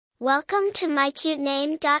Welcome to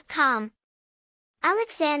mycutename.com.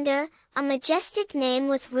 Alexander, a majestic name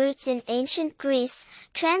with roots in ancient Greece,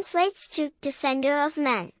 translates to defender of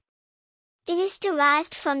men. It is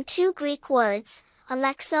derived from two Greek words,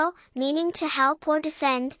 alexo, meaning to help or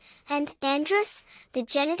defend, and andros, the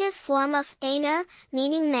genitive form of aner,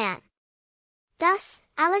 meaning man. Thus,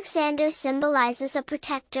 Alexander symbolizes a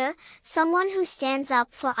protector, someone who stands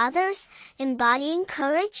up for others, embodying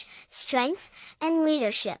courage, strength, and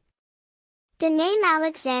leadership. The name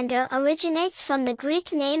Alexander originates from the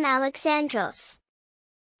Greek name Alexandros.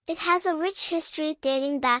 It has a rich history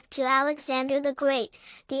dating back to Alexander the Great,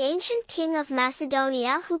 the ancient king of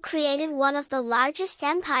Macedonia who created one of the largest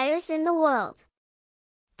empires in the world.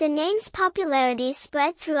 The name's popularity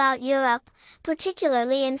spread throughout Europe,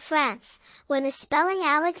 particularly in France, where the spelling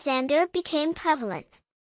Alexander became prevalent.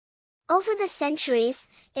 Over the centuries,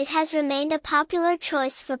 it has remained a popular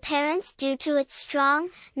choice for parents due to its strong,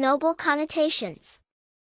 noble connotations.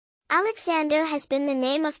 Alexander has been the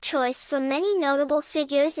name of choice for many notable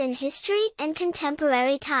figures in history and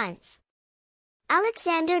contemporary times.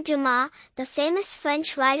 Alexandre Dumas, the famous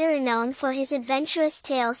French writer known for his adventurous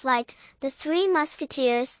tales like The Three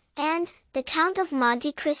Musketeers and The Count of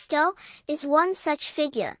Monte Cristo, is one such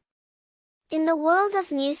figure. In the world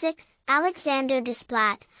of music, Alexandre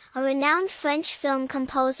Desplat, a renowned French film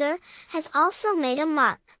composer, has also made a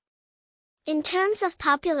mark. In terms of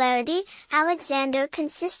popularity, Alexander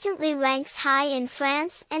consistently ranks high in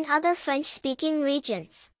France and other French-speaking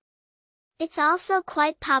regions. It's also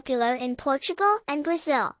quite popular in Portugal and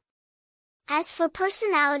Brazil. As for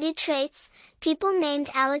personality traits, people named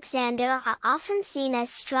Alexander are often seen as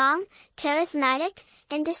strong, charismatic,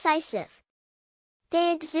 and decisive.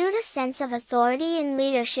 They exude a sense of authority and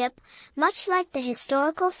leadership, much like the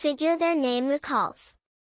historical figure their name recalls.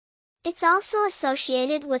 It's also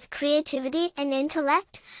associated with creativity and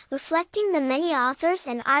intellect, reflecting the many authors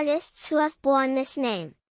and artists who have borne this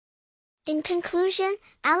name. In conclusion,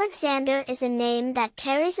 Alexander is a name that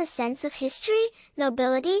carries a sense of history,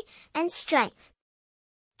 nobility, and strength.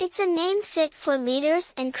 It's a name fit for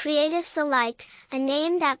leaders and creatives alike, a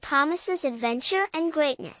name that promises adventure and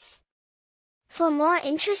greatness. For more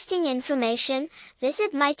interesting information,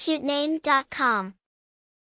 visit mycutename.com.